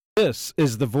This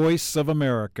is the voice of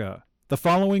America. The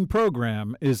following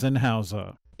program is in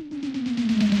Hausa.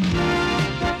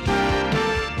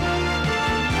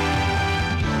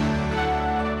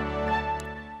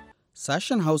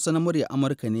 Sashen Hausa na murya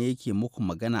Amurka ne yake muku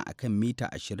magana a kan mita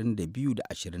 22 da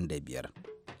 25.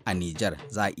 A Nijar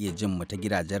za a iya jin mu ta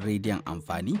gidajen rediyon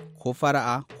amfani ko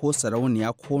fara'a ko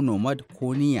sarauniya ko nomad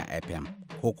ko niya FM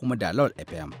ko kuma dalol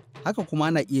FM. Haka kuma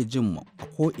ana iya jin mu a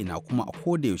ko'ina kuma a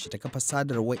koda yaushe ta kafa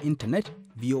sadarwar intanet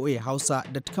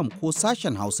voahausa.com ko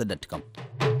sashen hausa.com.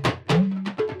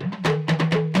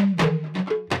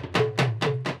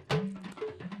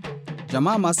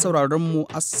 Jama'a masu sauraron mu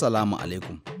Assalamu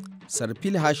alaikum.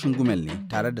 Sarfil Hashin Gumel ne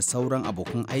tare da sauran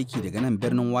abokan aiki daga nan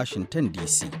birnin Washington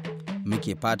DC.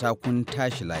 Muke fata kun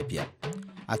tashi lafiya.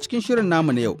 A cikin shirin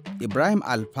namu na yau, Ibrahim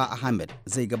Alfa Ahmed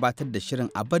zai gabatar da shirin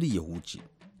a bari ya huce.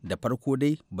 Da farko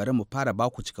dai bari mu fara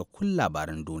baku cikakkun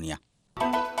labaran duniya.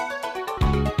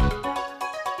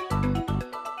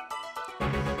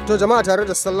 To jama'a tare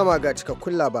da sallama ga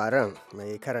cikakkun labaran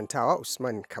mai karantawa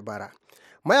Usman Kabara.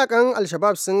 Mayakan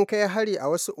Al-Shabab sun kai hari a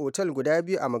wasu otal guda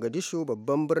biyu a Mogadishu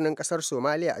babban birnin kasar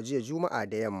Somalia a jiya Juma'a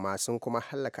da yamma sun kuma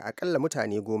hallaka akalla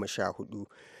mutane 14.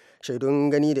 Shaidun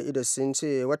gani da ido sun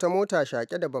ce wata mota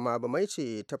shaƙe da bama-bamai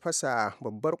ce ta fasa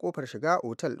babbar kofar shiga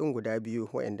otal ɗin guda biyu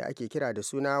waɗanda ake kira da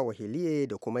suna Wahiliye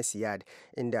da kuma Siyad,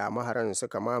 inda maharan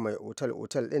suka mamaye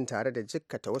otal ɗin tare da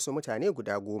jikkata wasu mutane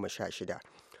guda 16.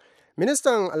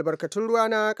 Ministan albarkatun ruwa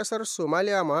na kasar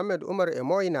Somalia Mohammed Umar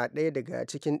Emoy na ɗaya daga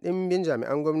cikin ɗimbin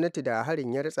jami'an gwamnati da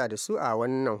harin ya ritsa da su a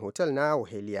wannan hotel na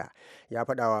Wahiliya. Ya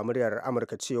faɗa wa muryar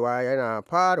Amurka cewa yana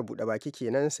fara buɗe baki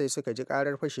kenan sai suka ji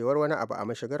ƙarar fashewar wani abu a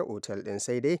mashigar otal ɗin,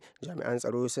 sai dai jami'an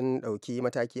tsaro sun ɗauki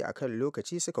mataki a kan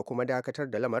lokaci suka kuma dakatar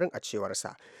da lamarin a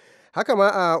cewarsa. Haka ma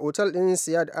a otal ɗin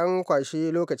Siyad an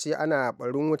kwashi lokaci ana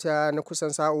barin wuta na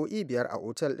kusan sa'o'i 5 a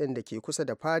otal ɗin da ke kusa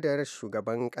da fadar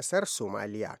shugaban ƙasar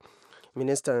Somaliya.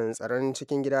 Ministan tsaron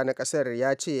cikin gida na kasar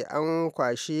ya ce an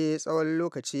kwashi tsawon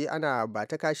lokaci ana ba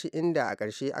ta kashi inda a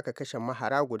ƙarshe aka kashe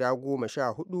mahara guda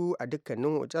 14 a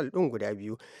dukkanin otal ɗin guda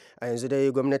biyu. A yanzu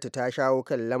dai gwamnati ta shawo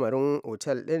kan lamarin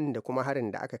otal ɗin da kuma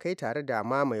harin da aka kai tare da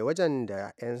mamaye wajen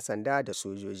da 'yan sanda da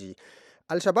sojoji.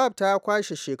 Al-Shabab ta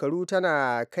kwashe shekaru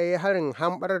tana kai harin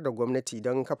hambar da gwamnati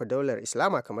don kafa daular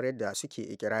Islama kamar yadda suke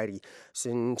ikirari.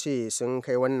 Sun ce sun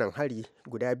kai wannan hari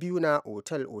guda biyu na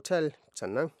otal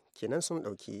sannan kenan sun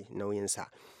ɗauki nauyinsa.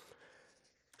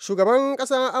 Shugaban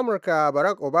ƙasar Amurka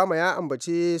Barack Obama ya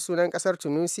ambaci sunan ƙasar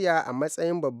Tunisia a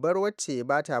matsayin babbar wacce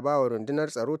ba ta ba wa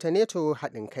rundunar tsaro ta NATO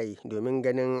haɗin kai domin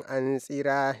ganin an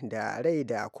tsira da rai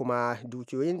da kuma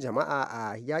dukiyoyin jama'a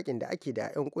a yakin da ake da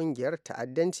 'yan ƙungiyar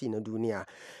ta'addanci na duniya,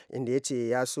 inda ya ce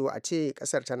ya so a ce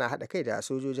ƙasar tana haɗa kai da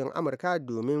sojojin Amurka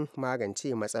domin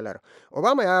magance matsalar.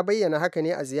 Obama ya bayyana haka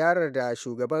ne a ziyarar da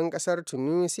shugaban ƙasar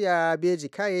Tunisia Beji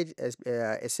Caid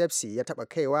Essebsi ya taɓa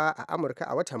kaiwa a Amurka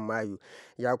a watan Mayu.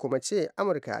 Ya kuma ce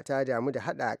Amurka ta damu da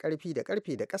haɗa ƙarfi da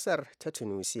ƙarfe da ƙasar ta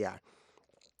Tunisia.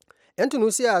 'Yan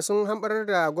Tunisia sun hamɓarar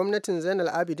da gwamnatin Zainal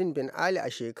Abidin Ben Ali a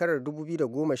shekarar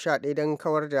 2011 don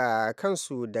kawar da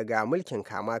kansu daga mulkin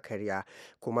kama karya,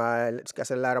 kuma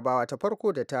ƙasar Larabawa ta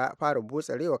farko da ta fara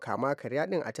botsarewa kama karya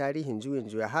ɗin a tarihin juyin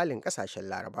juya halin ƙasashen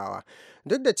Larabawa.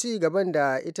 Duk da ci gaban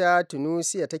da ita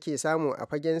Tunisia take samu a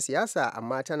fagen siyasa,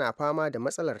 amma tana fama da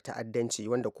matsalar ta'addanci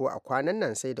wanda ko a kwanan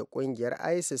nan sai da ƙungiyar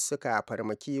ISIS suka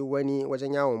farmaki wani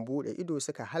wajen yawon buɗe ido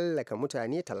suka hallaka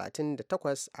mutane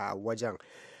 38 a wajen.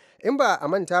 In ba a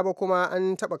manta ba kuma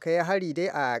an taɓa kai hari dai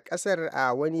a ƙasar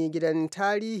a wani gidan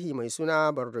tarihi mai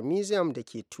suna Bardo Museum da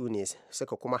ke Tunis,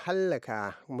 suka kuma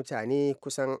hallaka mutane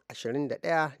kusan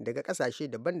 21 daga ƙasashe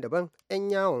daban-daban 'yan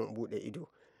yawon buɗe ido.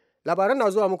 Labaran na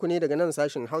zuwa muku ne daga nan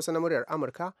sashen Hausa na muryar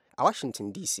Amurka a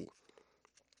Washington DC.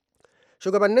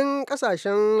 Shugabannin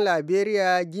kasashen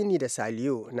Liberia, Guinea da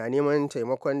Saliyo na neman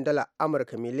taimakon dala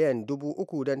Amurka miliyan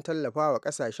 3,000 don tallafawa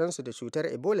kasashensu da cutar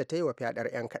Ebola ta yi wa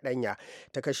fyaɗar 'yan kaɗanya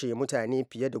ta kashe mutane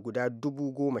fiye da guda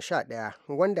 11,000,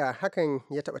 wanda hakan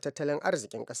ya taɓa tattalin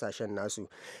arzikin kasashen nasu.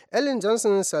 Ellen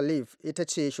Johnson Sirleaf ita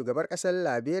ce shugabar ƙasar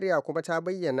Liberia kuma ta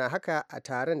bayyana haka a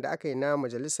taron da aka yi na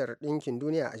Majalisar Ɗinkin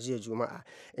Duniya a jiya Juma'a,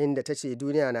 inda ta ce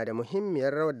duniya na da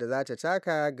muhimmiyar rawar da za ta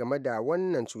taka game da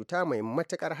wannan cuta mai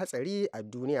matuƙar hatsari a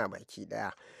duniya baki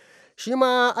daya. Shi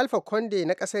ma Alpha Conde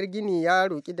na kasar Gini ya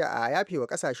roki da a yafe wa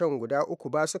kasashen guda 3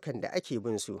 basukan da ake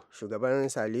bin su. Shugaban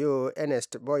Saliyo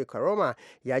Ernest Boy Karoma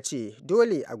ya ce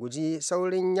dole a guji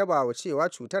saurin yabawa cewa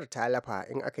cutar ta lafa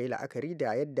in aka yi la'akari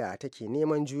da yadda take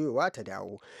neman juyowa ta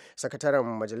dawo. Sakataren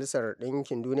Majalisar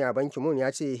Ɗinkin Duniya Ban Ki-moon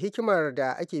ya ce hikimar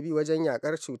da ake bi wajen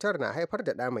yakar cutar na haifar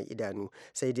da ɗa mai idanu,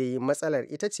 sai dai matsalar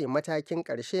ita ce matakin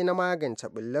ƙarshe na magance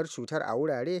ɓullar cutar a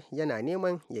wurare yana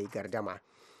neman yayi gardama.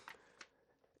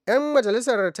 'Yan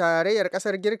majalisar tarayyar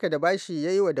kasar Girka da bashi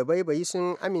ya yi wa dabaibayi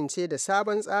sun amince da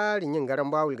sabon tsarin yin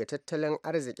garan bawul ga tattalin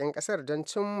arzikin kasar don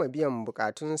cimma biyan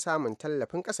bukatun samun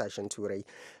tallafin kasashen turai.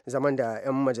 Zaman da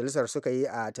 'yan majalisar suka yi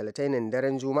a talatainin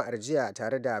daren juma'ar jiya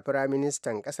tare da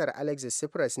firaministan kasar Alexis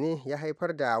Tsipras ne ya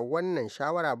haifar da wannan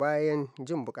shawara bayan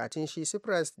jin bukatun shi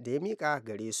Tsipras da ya mika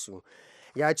gare su.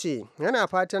 Ya ce yana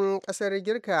fatan kasar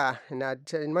Girka na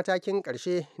matakin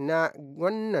ƙarshe na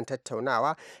wannan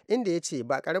tattaunawa, inda ya ce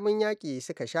ba ƙaramin yaƙi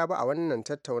suka sha ba a wannan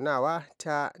tattaunawa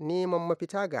ta neman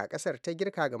mafita ga kasar ta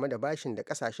Girka game da bashin da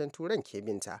ƙasashen turan ke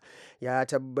binta. Ya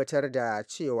tabbatar da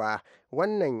cewa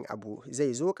wannan abu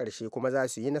zai zo ƙarshe kuma za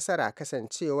su yi nasara,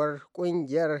 kasancewar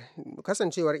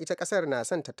ita ƙasar na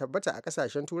son ta tabbata a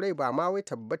ƙasashen turai ba ma wai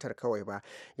tabbatar kawai ba.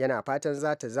 Yana fatan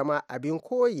za ta zama abin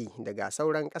koyi daga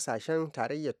sauran ƙasashen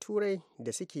tarayyar turai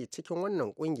da suke cikin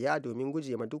wannan ƙungiya domin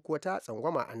guje ma duk wata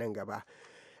tsangwama a nan gaba.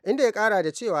 Inda ya kara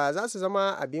da cewa za su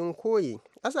zama abin koyi.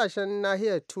 Ƙasashen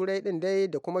nahiyar turai ɗin dai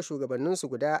da kuma shugabanninsu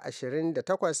guda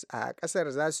 28 a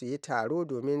ƙasar za su yi taro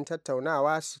domin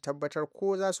tattaunawa su tabbatar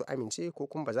ko za su amince ko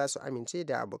kuma ba za su amince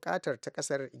da buƙatar ta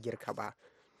ƙasar Girka ba.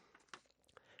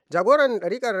 Jagoran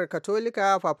ɗariƙar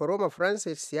Katolika Papa Roma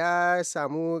Francis ya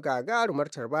samu gagarumar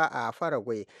tarba a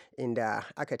Paraguay, inda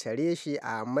aka tare shi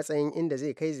a matsayin inda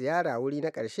zai kai ziyara wuri na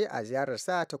ƙarshe a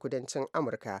ziyararsa ta kudancin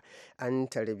Amurka. An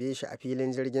tarbe shi a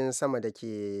filin jirgin sama da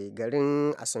ke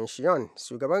garin Asuncion.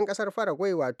 Shugaban ƙasar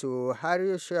Paraguay wato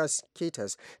Harisius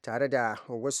Ketas tare da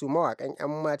wasu mawaƙan 'yan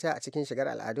mata a cikin shigar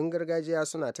al'adun gargajiya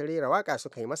suna ta rera waƙa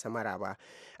suka yi masa maraba.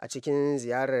 A cikin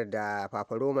ziyarar da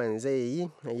Papa Roman zai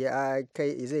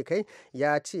kai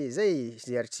ya ce zai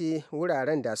ziyarci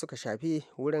wuraren da suka shafi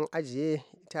wurin ajiye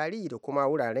tarihi da kuma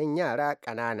wuraren yara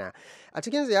ƙanana. A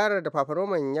cikin ziyarar da Papa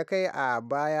Roman ya kai a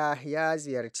baya ya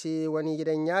ziyarci wani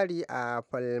gidan yari a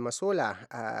Palmasola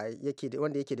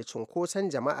wanda yake da cunkoson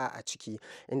jama'a a ciki,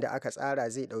 inda aka tsara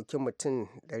zai ɗauki mutum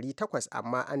 800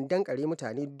 amma an dankare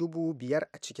mutane 5,000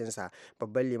 a cikinsa.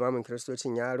 Babban limamin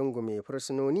kiristocin ya rungume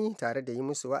fursunoni tare da yi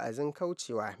musu wa'azin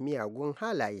kaucewa miyagun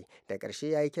halaye. Da ƙarshe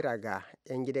ya yi kira ga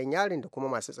 'yan gidan yarin da kuma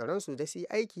masu tsaronsu da su yi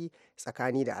aiki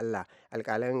tsakani da Allah.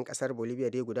 Alƙalan ƙasar Bolivia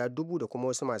dai guda 1000 da kuma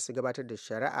wasu masu gabatar da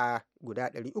shari'a guda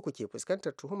 300 ke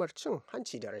fuskantar tuhumar cin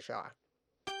hanci da rashawa.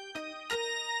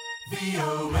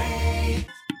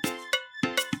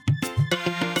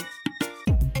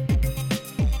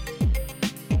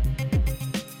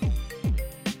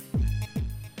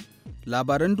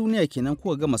 Labaran duniya kenan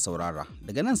kuka gama saurara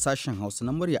daga nan sashen Hausa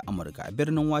na murya Amurka a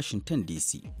birnin Washington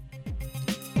DC.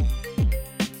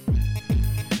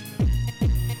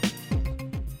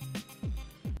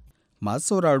 Masu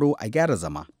sauraro a gyara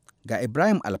zama ga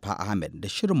Ibrahim Alfa Ahmed da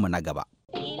shirinmu na gaba.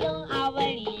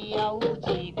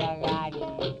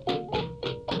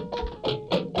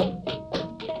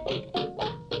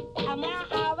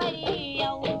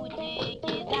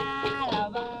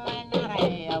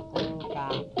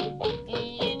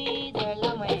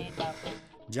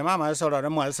 Jama'a masu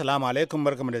sauraron mu assalamu alaikum,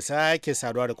 barkamu da sake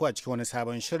saduwa da ku a cikin wani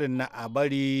sabon shirin na a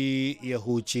bari ya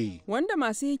huce. Wanda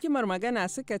masu hikimar magana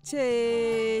suka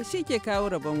ce shi ke kawo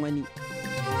rabon wani.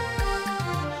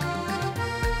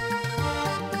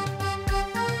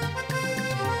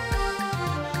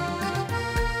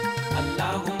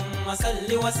 Allahumma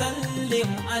salli wa sallim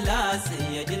ala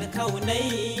sayyidil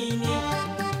kaunaini.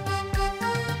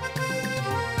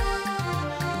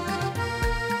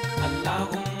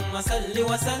 Allahumma salli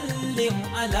wa sallim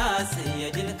ala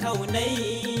sayyidil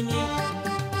kaunaini.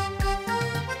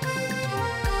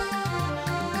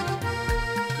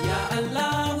 Ya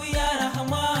Allahu ya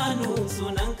Rahmanu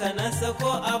sunanka na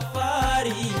sako a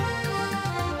fari.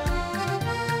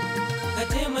 Ka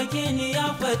taimake ni ya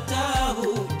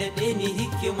Fattahu da ni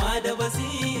hikima da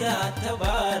basira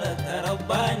tabaraka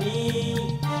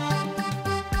rabbani.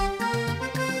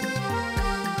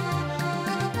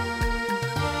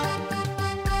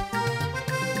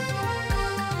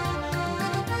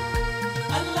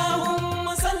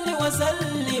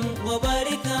 Sallim wa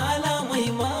barika ala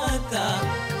mai maka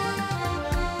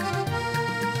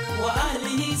wa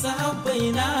alihi sahabbai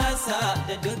nasa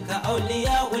da duka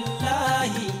auliya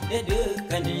wallahi da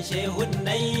dukkanin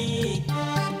shehunnai.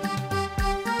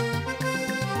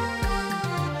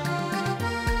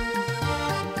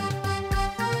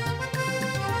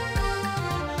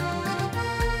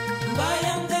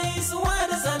 Bayan gaisuwa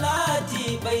da salati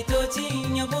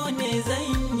baitocin yabo ne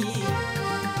zan yi,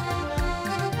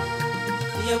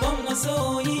 yabon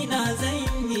masoyi na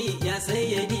zanyi ya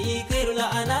sayyadi kairul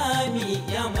anami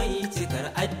ya mai cikar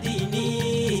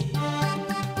addini.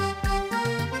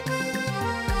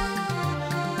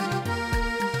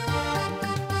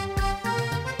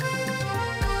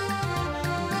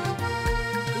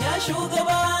 ya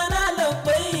shugaba na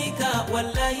labbaika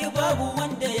wallahi babu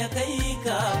wanda ya kai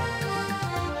ka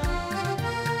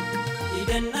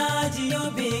idan na jiyo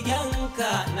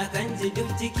begenka na kan ji duk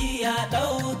ciki ya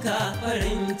ɗauka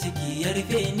farin ciki ya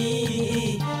rufe ni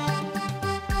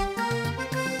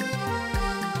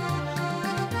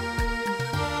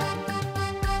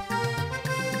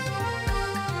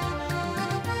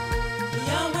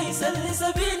ya mai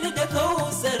salsabil da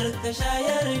kausar ka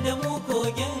shayar da mu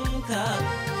koginka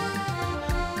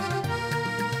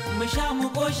mu sha mu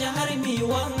koshi har mi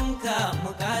wanka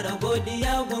mu ƙara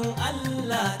godiya gun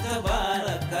Allah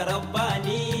tabaraka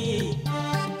rabbani.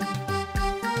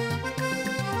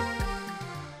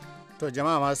 To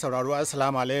jama'a masu sauraro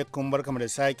assalamu alaikum barkamu da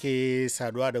sake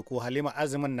saduwa da ku. Halima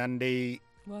azumin nan dai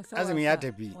azumin ya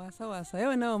tafi. Wasa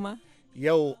yau nawa ma?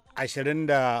 Yau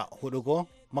 24 ko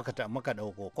muka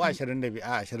dauko ko 22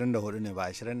 a 24 ne ba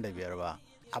 25 ba.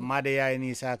 Amma dai yayi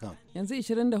nisa kan. Yanzu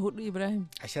 24 Ibrahim.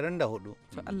 24.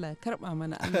 To Allah ya karba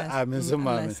mana Allah. Amin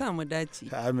summa Allah ya sa mu dace.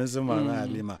 Amin summa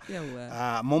Halima.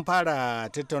 Mun fara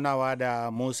tattaunawa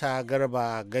da Musa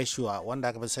Garba Gashuwa wanda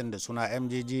aka fi sani da suna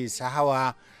MJG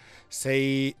Sahawa,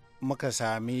 sai muka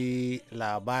sami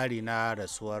labari na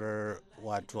rasuwar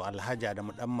wato Alhaji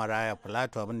Adamu Dan Maraya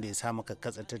Plato, abinda ya sa muka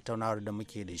katsa tattaunawar da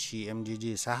muke da shi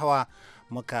MJG Sahawa,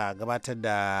 muka gabatar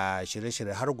da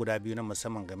shirye-shirye har guda biyu na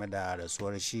musamman game da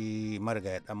rasuwar shi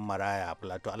marigayi Dan Maraya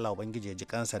Plato. Allah ubangiji ya ji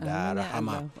kansa da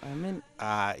rahama.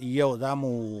 Yau za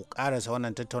mu karasa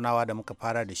wannan tattaunawa da muka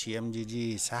fara da shi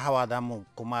MJG Sahawa, za mu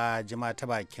kuma jima ta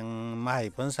bakin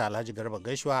mahaifinsa Alhaji Garba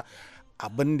Gashuwa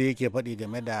abin da yake faɗi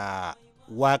game da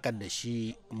waƙar da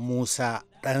shi Musa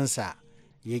ɗansa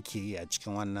yake yi a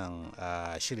cikin wannan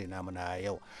shiri namu na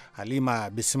yau. Halima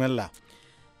bismillah.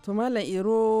 To Malam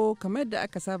Iro, kamar da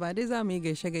aka saba dai za mu yi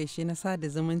gaishe-gaishe na sada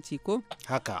zumunci ko?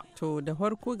 Haka. To da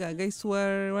farko ga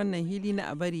gaisuwar wannan hili na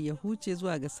abari ya huce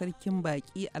zuwa ga sarkin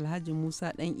baki Alhaji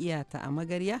Musa ɗan iyata a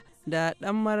Magarya, da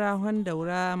ɗan marahon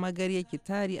daura Magarya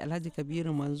Kitari Alhaji Kabiru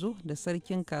Manzo, da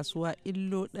sarkin kasuwa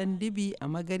Illo ɗan Dibi a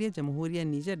Magarya Jamhuriyar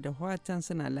Nijar, da watan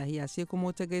suna lahiya. Sai kuma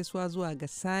wata gaisuwa zuwa ga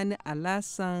Sani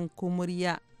Alasan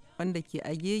Kumurya wanda ke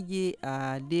agege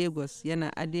a Lagos, yana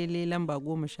adele lamba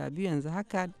 12 yanzu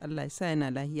haka. Allah ya sa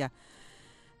yana lahiya.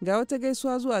 Ga wata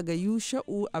gaisuwa zuwa ga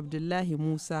Yusha'u Abdullahi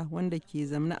Musa wanda ke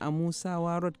zamna a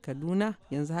Musawa Road Kaduna,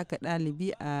 yanzu haka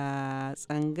ɗalibi a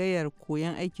tsangayar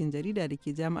koyon aikin jarida da ke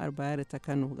Jami'ar Bayero ta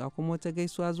Kano. Ga kuma wata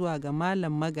gaisuwa zuwa ga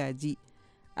Malam Magaji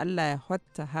Allah ya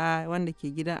hotta ha wanda ke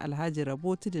gidan Alhaji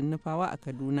Rabo Tudun Nufawa a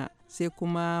Kaduna. Sai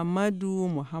kuma Madu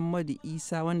Muhammadu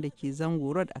Isa wanda ke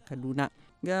Zango Road a Kaduna.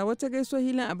 Ga wata gaisuwa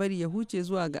hilin a bari ya huce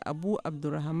zuwa ga Abu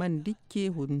Abdurrahman Dikke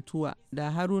Huntuwa,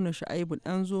 da Haruna Shu'aibu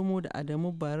Danzomo, da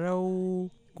Adamu Barau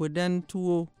Gudan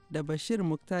Tuwo, da Bashir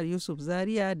Muktar Yusuf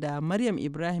Zaria, da Maryam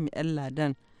Ibrahim El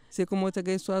Ladan. Sai kuma wata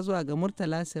gaisuwa zuwa ga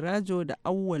Murtala Sirajo, da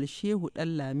Awwal Shehu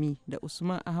Ɗanlami, da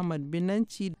Usman Ahmad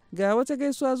Binanci. Ga wata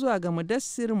gaisuwa zuwa ga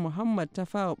Mudassir Muhammad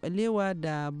Tafawa Balewa,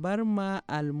 da Barma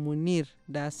Almunir,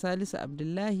 da Salisu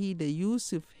Abdullahi, da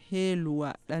Yusuf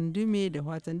Heluwa Ɗandume, da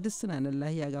watan duk suna nan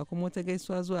lahiya. Ga kuma wata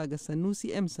gaisuwa zuwa ga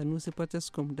Sanusi M Sanusi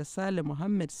Fataskum, da Sale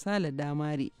Muhammad Sale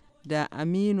Damari, da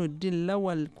Aminu Din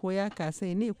Lawal ko ya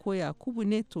kasai ne ko Yakubu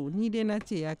ne, to ni dai na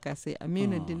ce ya kasai,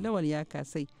 Aminu Din Lawal ya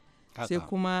kasai. Sai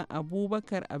kuma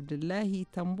Abubakar Abdullahi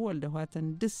Tambuwal, da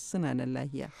watan duk suna nan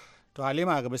lahiya. To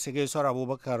Halima gaba sai gaisuwar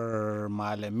Abubakar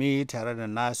Malami tare da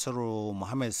Nasiru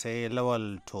Muhammad, sai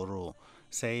Lawal Toro,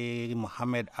 sai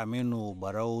Muhammad Aminu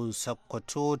Barau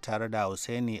Sakkwato tare da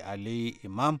Husaini Ali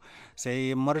Imam,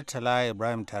 sai Murtala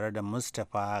Ibrahim tare da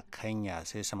Mustapha Kanya,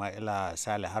 sai Sama'ila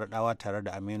Salih Hardawa tare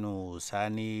da Aminu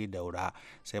Sani Daura,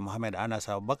 sai Muhammad Anas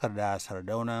Abubakar da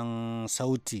Sardaunan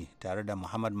Sauti tare da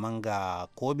Muhammad Manga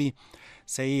Kobi,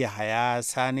 sai Yahaya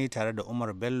Sani tare da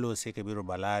Umar Bello, sai Kabiru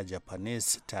Bala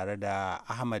Japanese tare da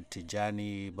Ahmad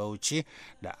Tijani Bauchi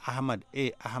da Ahmad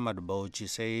Ahmad Bauchi,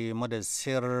 sai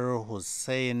Mudassir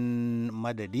Hussein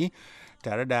Madadi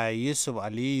tare da Yusuf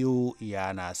Aliyu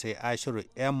Yana, sai Ashiru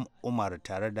M Umar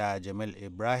tare da Jamil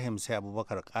Ibrahim, sai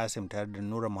Abubakar Kasim tare da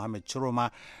Nura Muhammad Chiroma,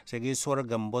 sai gaisuwar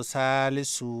Gambo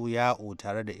Salisu Ya'u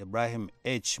tare da Ibrahim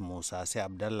H Musa, sai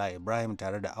Abdallah Ibrahim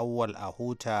tare da Awwal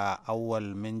Ahuta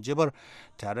Awwal Minjibir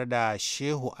tare da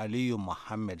Shehu Aliyu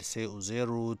Muhammad, sai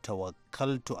Uzairu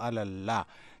Tawakkaltu Alallah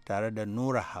tare da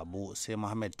Nura Habu, sai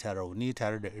Muhammad Tarauni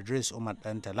tare da Idris Umar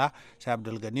Dantala, sai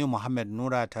Abdulgani Muhammad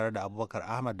Nura tare da Abubakar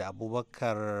Ahmad da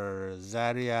Abubakar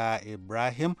Zaria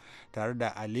Ibrahim tare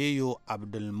da Aliyu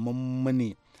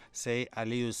Abdulmummuni, sai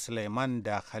Aliyu Suleiman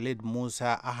da Khalid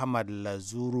Musa Ahmad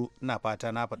Lazuru, na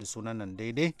fata na faɗi sunan nan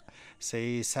daidai,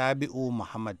 sai Sabi'u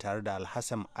Muhammad tare da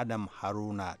Alhassan Adam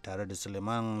Haruna tare da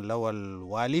Suleiman Lawal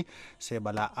Wali, sai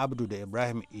Bala Abdu da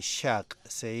Ibrahim Ishaq,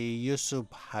 sai Yusuf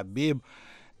Habib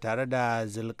tare da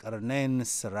Zulkarnain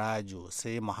Sirajo,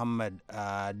 sai Muhammad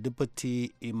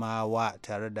Duputi Imawa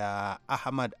tare da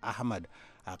Ahmad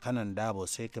a kanan Dabo,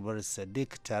 sai Kabir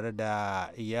Sadiq tare da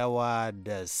Yawa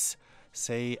Das,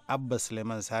 sai Abba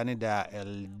Suleiman Sani da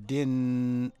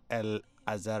Eldin El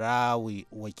Azarawi,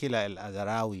 wakila El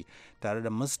Azarawi tare da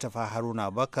Mustapha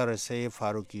Haruna Bakar, sai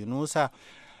Faruk Yunusa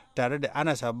tare da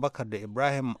Anas Abubakar da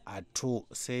Ibrahim Ato,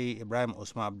 sai Ibrahim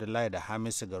Usman Abdullahi da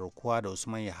Hamisu Garkuwa da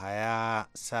Usman Yahaya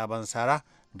Sabon Sara,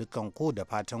 dukkan ku da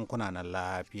fatan kuna nan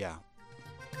lafiya.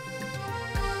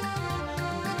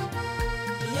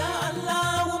 Ya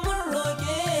Allah mun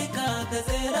roƙe ka ka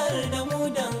tsirar da mu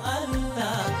dan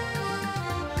Allah,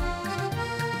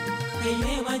 kai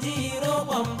ne maji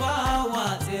roƙon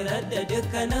bawa, tsirar da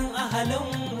dukkanin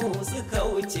ahalinmu suka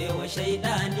wuce wa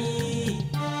shaidani.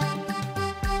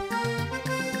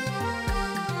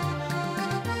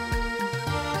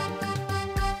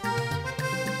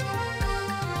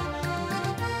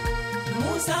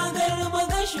 Musa garba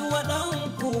gashi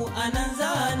waɗanku a nan za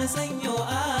ni sanyo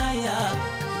aya.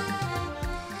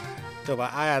 To ba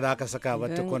aya za ka saka ba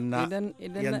tukunna,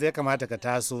 yanzu ya kamata ka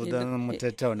taso don mu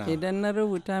tattauna. Idan na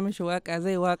rubuta mishi waka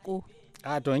zai wako.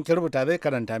 To in ki rubuta zai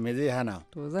karanta, me zai hana?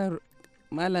 To zan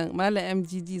Malam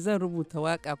MGG zan rubuta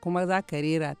waka kuma za ka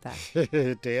rera ta.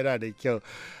 Ta yana da kyau.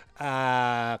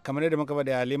 Kamar yadda muka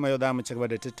bada Halima, yau za mu ci gaba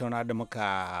da tattauna da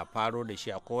muka faro da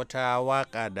shi. Akwai wata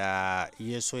waka da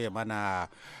ya so ya mana,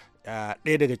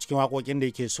 ɗaya daga cikin waƙoƙin da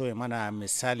yake so ya mana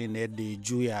misali na yadda ya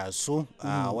juya su,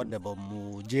 wadda ba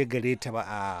mu je gare ta ba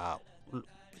a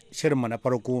shirinmu na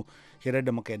farko, hirar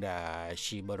da muka yi da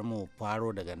shi. Bari mu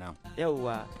faro daga nan.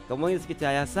 Yauwa kamar yadda suke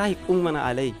ta ya sahi ummana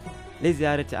alai na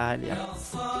ziyarata ahaliya.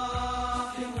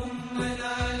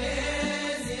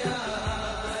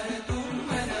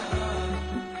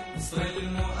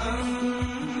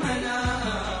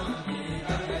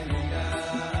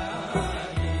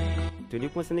 To ni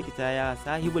kuma sanin kita ya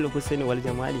sahibul husni wal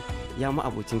jamali, ya ma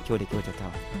abocin kyau da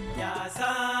kyautatawa. Ya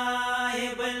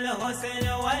sahibul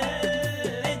husni wal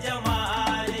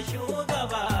jamali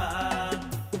shugaba,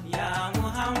 ya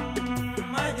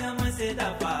Muhammad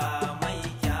Mustafa mai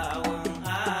kyawun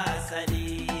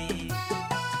asali.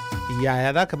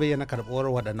 Yaya za ka bayyana karɓuwar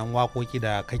waɗannan waƙoƙi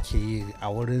da kake yi a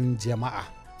wurin jama'a?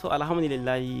 To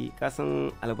alhamdulillahi,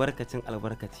 kasan albarkacin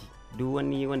albarkaci, duk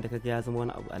wani wanda kaga ya zama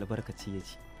wani abu albarkaci ya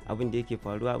ci. Abin da yake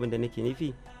faruwa, abin da nake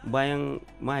nufi, bayan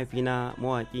mahaifina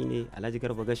mawaki ne Alhaji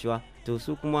Garba Gashuwa, to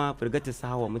su kuma firgatar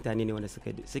sahawa mutane ne wanda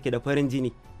suke da farin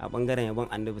jini a bangaren yabon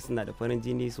annabi, suna da farin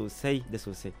jini sosai da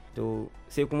sosai. To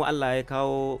sai kuma Allah ya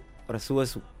kawo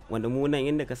rasuwarsu, wanda mu nan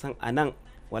inda ka san a nan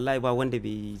wallahi ba wanda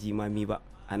bai jimami ba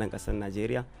a nan kasar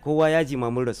Najeriya, kowa ya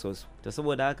jimamin rasuwarsu. To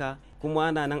saboda haka kuma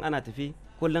ana nan ana tafi,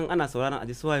 kullum ana sauraron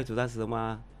aji suwaye to za su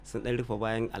zama sun dan rufe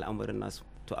bayan al'amarin nasu.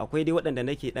 To akwai dai waɗanda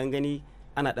nake dan gani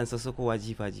ana dan sassakowa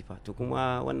jifa-jifa. To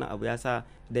kuma wannan abu ya sa,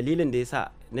 dalilin da ya sa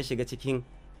na shiga cikin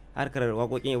harkar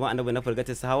waƙoƙin yabon annabi na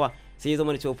firgatar sahawa, sai ya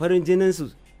zama da cewa farin jinin su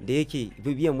da yake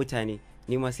bibiyan mutane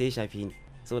ni ma sai ya shafi ni,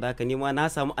 saboda haka ni ma na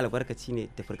samu albarkaci ne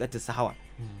da firgatar sahawa.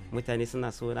 Mutane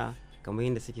suna so na kamar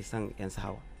yadda suke son yan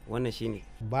sahawa. Wannan shine.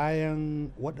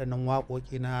 Bayan waɗannan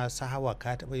waƙoƙi na sahawa,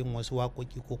 ka taɓa yin wasu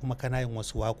waƙoƙi ko kuma kana yin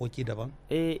wasu waƙoƙi daban?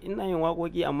 Ina yin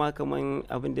waƙoƙi, amma kamar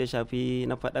abin da ya shafi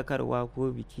na faɗakarwa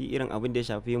ko biki, irin abin da ya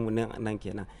shafi mu nan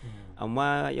kenan.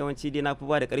 Amma yawanci dai na fi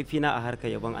ba da ƙarfi na a harkar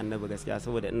yabon annabi gaskiya,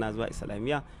 saboda ina zuwa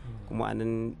islamiyya, kuma a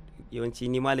nan yawanci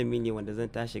ni malami ne wanda zan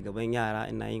tashi gaban yara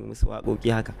ina yin musu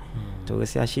waƙoƙi haka. To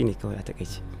gaskiya shine kawai a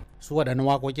takaice. Su waɗannan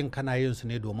waƙoƙin kana yin su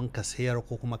ne domin ka sayar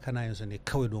ko kuma kana yin su ne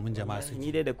kawai domin jama'a su ji?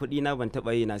 Ni dai da kuɗi na ban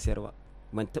taɓa yi na sayar ba,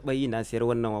 ban taɓa yi na sayar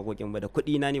wannan waƙoƙin ba, da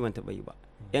kuɗi na ni ban taɓa yi ba.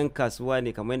 Yan kasuwa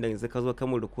ne kamar yadda yanzu ka zo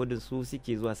kamar rikodin, su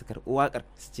suke zuwa su karɓi waƙar,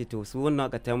 su ce to su wannan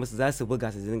waƙar ta musu, za su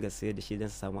buga su dinga sayar da shi don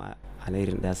su samu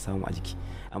alherin da su samu a jiki.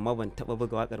 Amma ban taɓa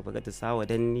buga waƙar ba ta sawa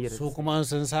dan niyyar. Su kuma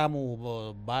sun samu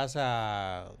ba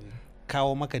sa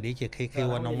kawo maka da yake kai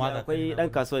wannan waƙar? Akwai ɗan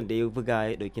kasuwan da ya buga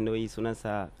ya ɗauki nauyi,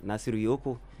 sunansa Nasiru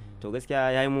Yoko. To gaskiya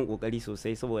ya yi mun kokari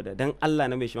sosai, saboda dan Allah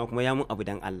na mai shi ma kuma ya mun abu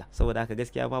dan Allah, saboda haka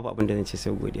gaskiya babu abin da zan ce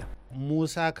sai godiya.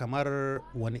 Musa, kamar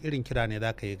wani irin kira ne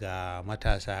zaka yi ga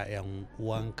matasa 'yan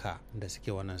uwanka da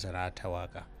suke wannan sana'a ta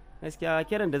waka? Gaskiya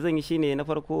kiran da zan yi shine, na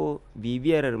farko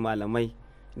bibiyar malamai,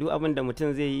 duk abin da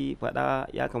mutum zai yi faɗa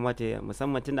ya kamata,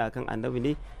 musamman tunda akan annabi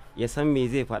ne, ya san me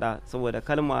zai faɗa, saboda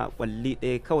kalma kwalli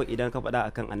ɗaya kawai idan ka faɗa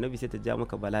akan annabi sai ta ja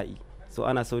maka bala'i. So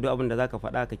ana so duk abin da zaka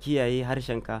faɗa ka kiyaye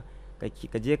harshenka,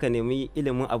 ka je ka nemi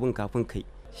ilimin abun kafin kai.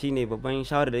 Shine babban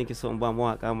shawara da nake so in ba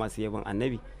mawaka masu yabon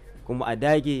annabi, kuma a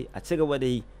dage a ci gaba da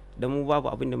yi, da mu babu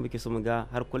abin da muke so mu ga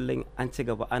har kullum an ci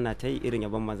gaba ana ta yi irin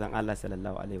yabon manzon Allah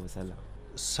sallallahu alaihi wasallam.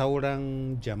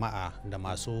 Sauran jama'a da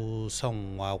masu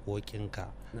son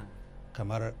waƙoƙinka,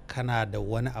 kamar kana da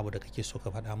wani abu da kake so ka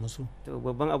faɗa musu? To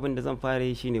babban abin da zan fara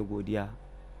yi shine godiya.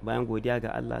 Bayan godiya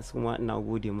ga Allah, su ma ina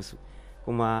gode musu,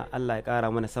 kuma Allah ya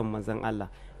ƙara mana son manzon Allah,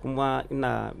 kuma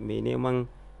ina mai neman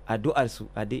addu'ar su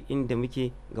a duk inda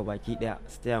muke gabaki ɗaya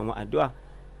su taya mu addu'a.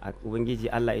 A ubangiji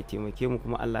Allah ya taimake mu,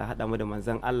 kuma Allah ya haɗa mu da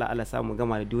manzon Allah, Allah sa mu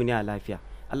gama da duniya lafiya.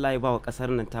 Allah ya ba wa ƙasar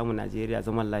nan tamu Najeriya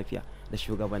zaman lafiya da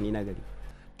shugabanni na gari.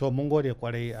 To mun gode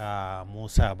kwarai a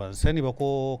Musa, ban sani ba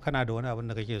ko kana da wani abin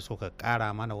da kake so ka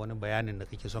kara mana, wani bayanin da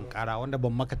kake son kara wanda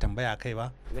ban maka tambaya kai ba?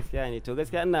 Gaskiya ne, to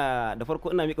gaskiya ina da farko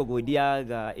ina mika godiya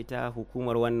ga ita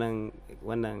hukumar wannan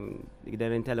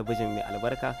gidan talabijin mai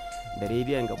albarka da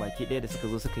rediyon gabaki ɗaya da suka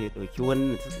zo suka yi ɗauki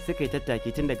wannan, suka yi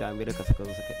tattaki tun daga Amerika suka zo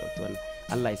suka ɗauki wannan.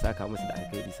 Allah ya saka musu da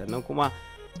alkhairi. Sannan kuma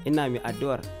ina mai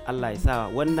addu'ar Allah ya sa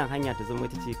wannan hanya ta zama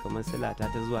ita ce kamar silata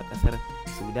ta zuwa ƙasar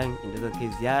Sudan, inda zan kai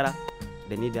ziyara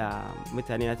da ni da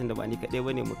mutane na, tunda ba ni kaɗai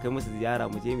bane, mu kai musu ziyara,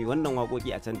 mu je mu wannan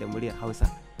waƙoƙi a can da muryar Hausa.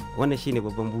 Wannan shine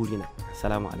babban burina.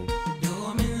 Assalamu alaikum.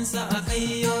 Domin sa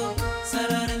akayyo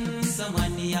sararin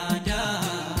samaniya da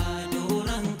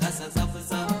doron ƙasa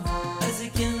tsafsa,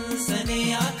 arzikin sa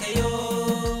ne akayo.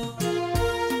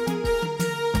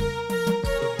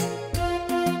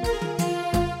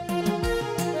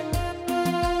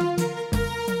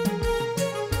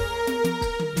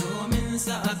 Domin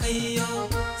sa akayyo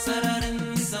sararin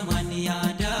samaniya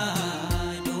da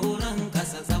doron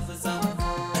ƙasa tsafsa,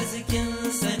 arzikin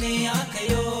sa ne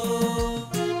akayo.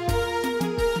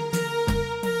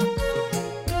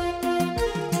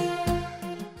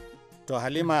 To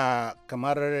Halima,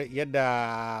 kamar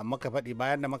yadda muka faɗi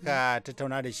bayan da muka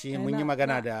tattauna da shi, mun yi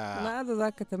magana da na'aza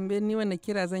za ka tambaye ni wanda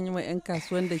kira zan yi wa 'yan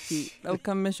kasuwan da ke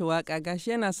ɗaukan mashi waka,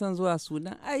 gashi yana son zuwa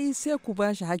Sudan, ai sai ku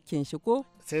ba shi hakkin shi ko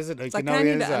sai su ɗauki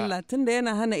tsakani nauyinsa. da Allah, tunda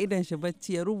yana hana idan shi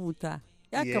bacci ya rubuta.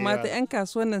 Ya kamata 'yan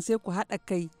kasuwan nan sai ku haɗa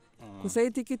kai, ku sai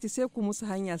tikiti, sai ku musu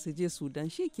hanya su je Sudan,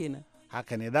 shikenan.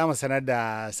 Haka ne, za mu sanar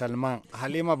da Salman.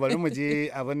 Halima, bari mu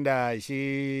je abin da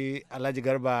shi Alhaji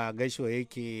Garba Gaisho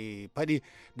yake faɗi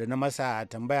da na masa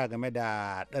tambaya game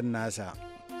da ɗan nasa.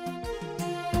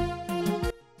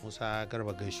 Musa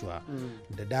Garba Gaishuwa,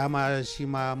 da dama shi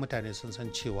ma mutane sun san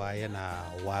cewa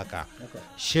yana waka.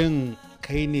 Shin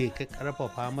kai ne ka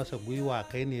karfafa masa gwiwa,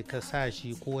 kai ne ka sa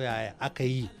shi, ko yaya aka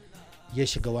yi ya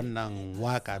shiga wannan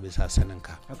waka bisa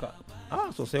saninka? Haka,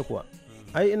 sosai kuwa.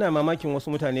 Ai ina mamakin wasu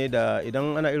mutane da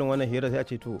idan ana irin wannan hira sai a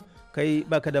ce to kai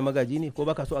baka da magaji ne ko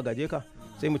baka so a gaje ka,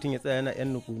 sai mutum ya tsaya yana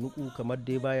yan nuku-nuku kamar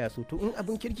dai baya so. To in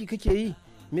abin kirki kake yi,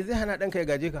 me zai hana ɗanka ya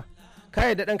gaje ka?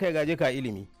 Ka yadda ɗanka ya gaje ka a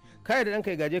ilimi, ka yadda ɗanka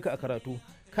ya gaje ka a karatu,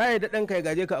 ka yadda ɗanka ya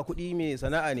gaje ka a kuɗi, mai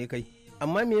sana'a ne kai,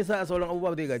 amma me yasa a sauran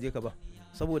abubuwa zai gaje ka ba?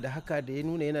 Saboda haka da ya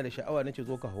nuna yana da sha'awa, nace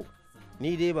zo ka hau.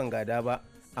 Ni dai ban gada ba,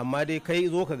 amma dai kai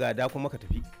zo ka gada kuma ka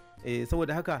tafi.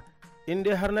 Saboda haka in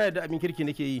dai har na yadda abin kirki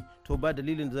nake yi, to ba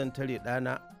dalilin da zan tare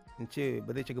ɗana in ce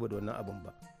ba zai ci gaba da wannan abin ba.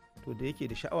 To da yake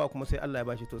da sha'awa kuma sai Allah ya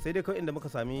bashi. To sai dai kawai inda muka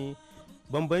sami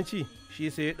bambanci, shi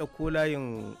sai ya ɗauko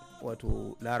layin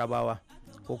wato Larabawa,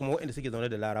 ko kuma waɗanda suke zaune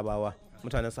da Larabawa,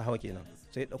 mutanen Sahawa kenan.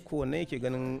 Sai ɗauko wannan yake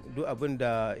ganin duk abin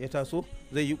da ya taso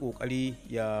zai yi ƙoƙari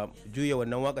ya juya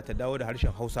wannan waka ta dawo da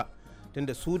harshen Hausa,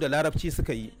 tunda su da Larabci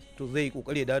suka yi, to zai yi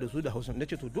ƙoƙari ya dawo da su da Hausa.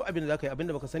 Nace to duk abin da zaka yi, abin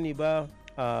da baka sani ba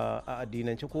a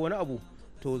addinance ko wani abu,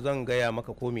 to zan gaya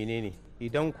maka ko menene.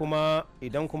 Idan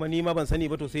kuma ni ma ban sani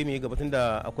ba, to sai mu yi gaba,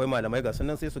 tunda akwai malamai ga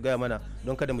sannan sai su gaya mana,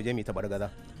 don kada mu je mu ta bargaza.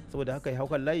 Saboda haka ya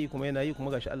haukan layi kuma yana yi,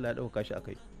 kuma gashi Allah ya dauka shi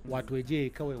akai. Wato ya je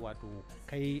kawai, wato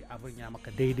kai abin ya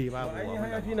maka daidai ba.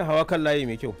 Ya fi na hawa kan layi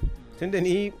mai kyau, tunda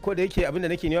ni ko da yake abin da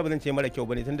nake nema ba zan ce mara kyau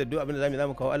bane, tunda duk abin da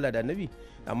zamu kawo Allah da Annabi,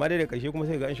 amma dai da karshe kuma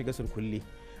sai ga an shiga surkulle.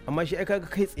 Amma shi ai kaga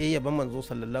kai tsaye yaban manzo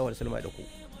sallallahu alaihi wasallam ya dauko,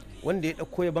 wanda ya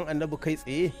dauko yaban Annabi kai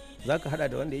tsaye, zaka hada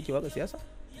da wanda yake waka siyasa?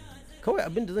 Kawai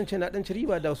abin da zan ce, na dan ci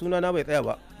riba da suna na bai tsaya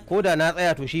ba, ko da na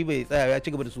tsaya to shi bai tsaya, ya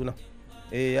ci gaba da suna.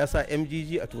 Ya sa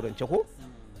MGG a turance ko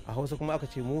a Hausa kuma aka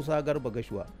ce Musa Garba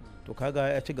Gashuwa, to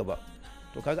kaga ya ci gaba.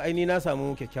 To kaga ai ni na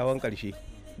samu kyakkyawan karshe,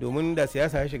 domin da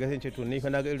siyasa ya shiga sai ce to ni fa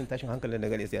na ga irin tashin hankalin da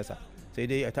gane siyasa, sai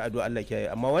dai a ta addu'a Allah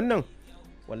kiyaye. Amma wannan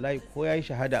wallahi ko yayi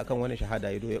shahada akan wannan shahada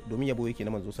ya domin yabo yake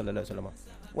na manzo sallallahu alaihi wasallam.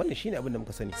 Wannan shine abin da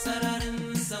muka sani.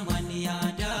 Sararin samaniya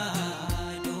da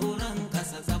doron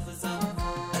kasa tsafsa,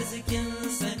 arzikin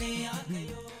sa ne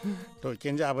akayo. To to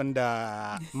kin ji abin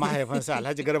da mahaifinsa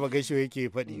Alhaji Garba Gaisho yake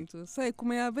faɗi. Sosai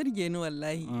kuma ya burge ni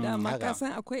wallahi. Dama ka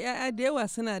san akwai 'ya'ya da yawa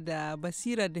suna da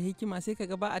basira da hikima sai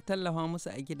kaga ba a tallafa musu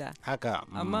a gida. Haka.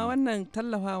 Amma wannan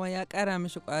tallafawa ya ƙara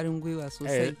mishi ƙwarin gwiwa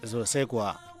sosai. Sosai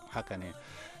kuwa haka ne.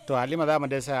 To Halima za mu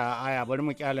dasa aya bari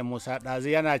mu kyale Musa ɗazu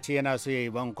yana ce yana so ya yi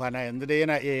bankwana yanzu dai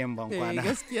yana iya yin bankwana.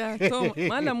 Gaskiya to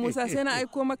Malam Musa sai na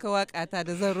aiko maka waƙata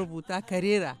da zan rubuta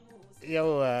karera.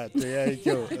 Yawwa to ya yi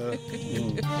kyau.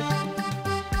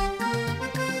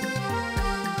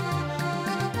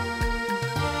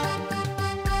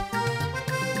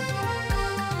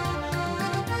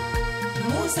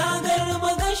 Musa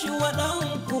Garba Gashuwa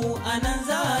ɗanku a nan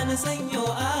za ni sanyo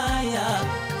aya.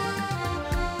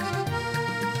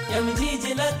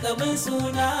 Yamjiji lakabin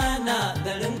sunana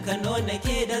garin Kano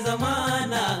nake da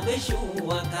zamana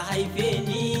Gashuwa ka haife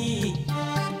ni.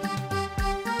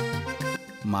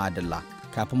 Madalla,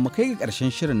 kafin mu kai ga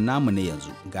ƙarshen shirin namu na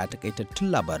yanzu ga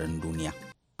takaitattun labaran duniya.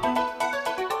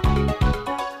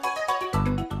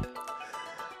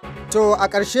 To a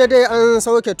ƙarshe dai an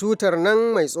sauke tutar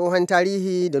nan mai tsohon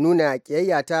tarihi da nuna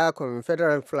ƙiyayya ta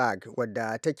Confederate flag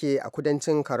wadda take a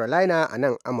kudancin Carolina a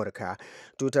nan Amurka.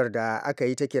 Tutar da aka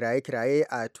yi ta kiraye-kiraye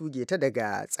a tuge ta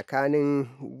daga tsakanin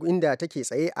inda take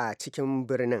tsaye a cikin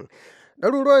birnin.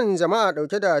 Ɗaruruwan jama'a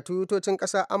ɗauke da tutocin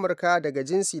ƙasar Amurka daga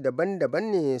jinsi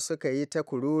daban-daban ne suka yi ta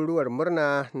kururuwar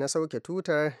murna na sauke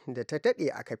tutar da ta daɗe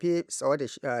a kafe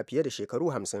fiye da shekaru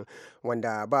 50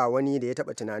 wanda ba wani da ya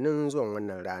taɓa tunanin zuwan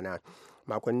wannan rana.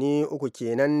 Makonni uku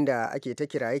kenan da ake ta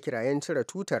kiraye-kirayen cire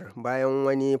tutar bayan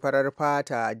wani farar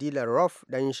fata Dylan Roof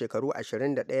ɗan shekaru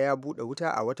 21 ya buɗe wuta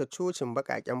a wata cocin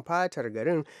baƙaƙen fatar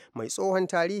garin mai tsohon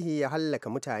tarihi ya hallaka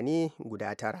mutane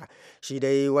guda 9. Shi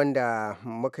dai wannan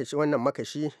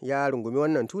makashi ya rungumi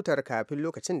wannan tutar kafin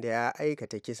lokacin da ya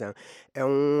aikata kisan.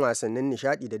 'Yan wasannin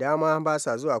nishaɗi da dama ba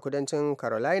sa zuwa kudancin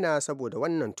Carolina saboda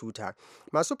wannan tuta.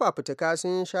 Masu fafutuka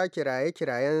sun sha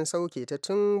kiraye-kirayen sauke ta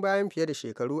tun bayan fiye da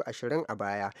shekaru 20 a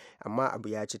baya, amma abu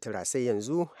ya ci tura sai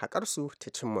yanzu haƙarsu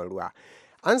ta cimma ruwa.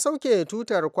 An sauke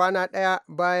tutar kwana ɗaya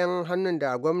bayan hannun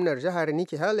da gwamnar jihar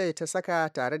Nikki Haley ta saka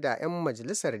tare da 'yan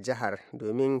majalisar jihar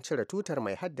domin cire tutar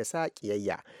mai haddasa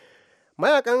ƙiyayya.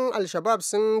 Mayakan Al-Shabab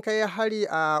sun kai hari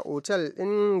a otal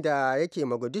ɗin da yake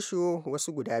Mogadishu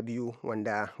wasu guda biyu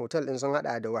wanda otal ɗin sun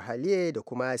hada da Wahaliye da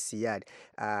kuma Siyad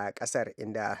a ƙasar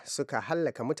inda suka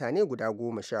hallaka mutane guda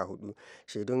 14.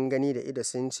 Shaidun gani da ido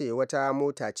sun ce wata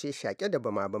mota ce shaƙe da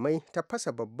bama-bamai ta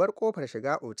fasa babbar ƙofar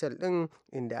shiga otal ɗin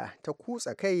inda ta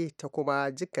kutsa kai ta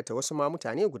kuma jikkata wasu ma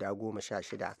mutane guda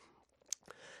 16.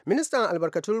 Ministan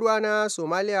albarkatun ruwa na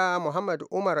Somalia Muhammad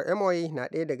Umar Emoy na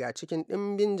ɗaya daga cikin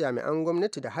ɗimbin jami'an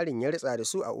gwamnati da harin ya ritsa da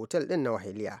su a otal ɗin na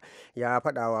Wahiliya. Ya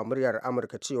faɗa wa muryar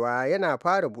Amurka cewa yana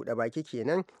fara buɗe baki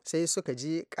kenan sai suka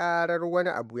ji ƙarar wani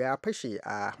abu ya fashe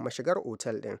a mashigar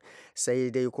otal ɗin.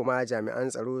 Sai dai kuma jami'an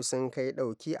tsaro sun kai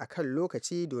ɗauki a kan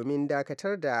lokaci domin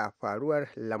dakatar da faruwar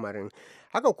lamarin.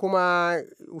 Haka kuma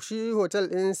shi hotel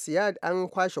ɗin Siyad an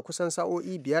kwashe kusan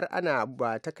sa'o'i 5 ana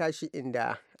ba ta kashi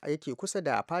inda yake kusa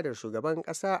da fadar shugaban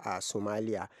ƙasa a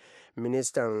Somalia.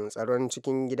 Ministan tsaron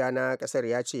cikin gida na ƙasar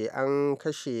ya ce an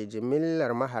kashe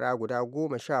jimillar mahara guda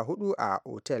 14 a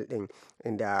otel ɗin,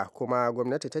 inda kuma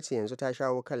gwamnati ta ce yanzu ta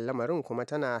shawo kan lamarin kuma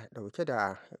tana ɗauke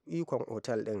da ikon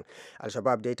otel ɗin.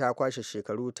 Al-Shabab dai ta kwashe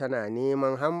shekaru tana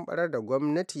neman hamɓarar da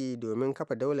gwamnati domin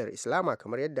kafa daular Islama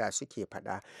kamar yadda suke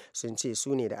faɗa. Sun ce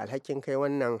su ne da alhakin kai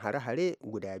wannan hare-hare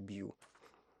guda biyu.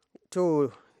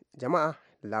 To jama'a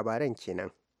labaran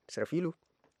kenan. Sarfilu.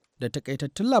 Da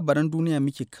takaitattun labaran duniya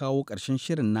muke kawo ƙarshen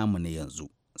shirin namu na yanzu,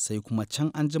 sai kuma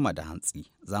can an jima da hantsi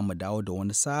za mu dawo da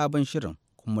wani sabon shirin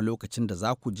kuma lokacin da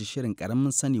za ku ji shirin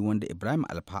ƙaramin sani wanda Ibrahim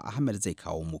Alfa Ahmed zai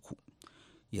kawo muku.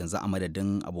 Yanzu a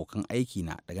madadin abokan aiki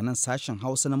na daga nan sashen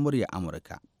Hausa na murya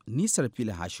Amurka, ni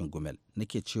Sarfilu Hashin Gumel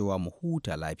nake cewa mu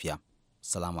huta lafiya.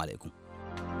 Salamu alaikum.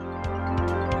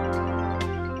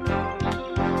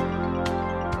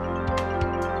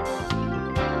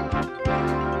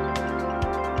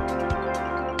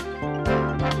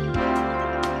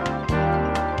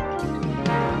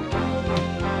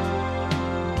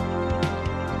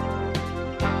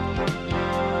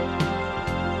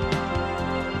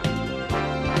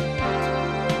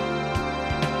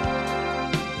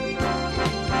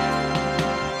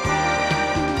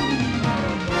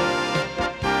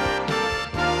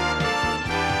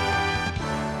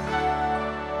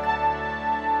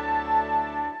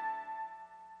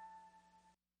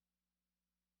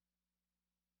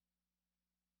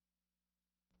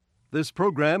 This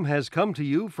program has come to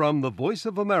you from the Voice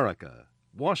of America,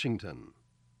 Washington.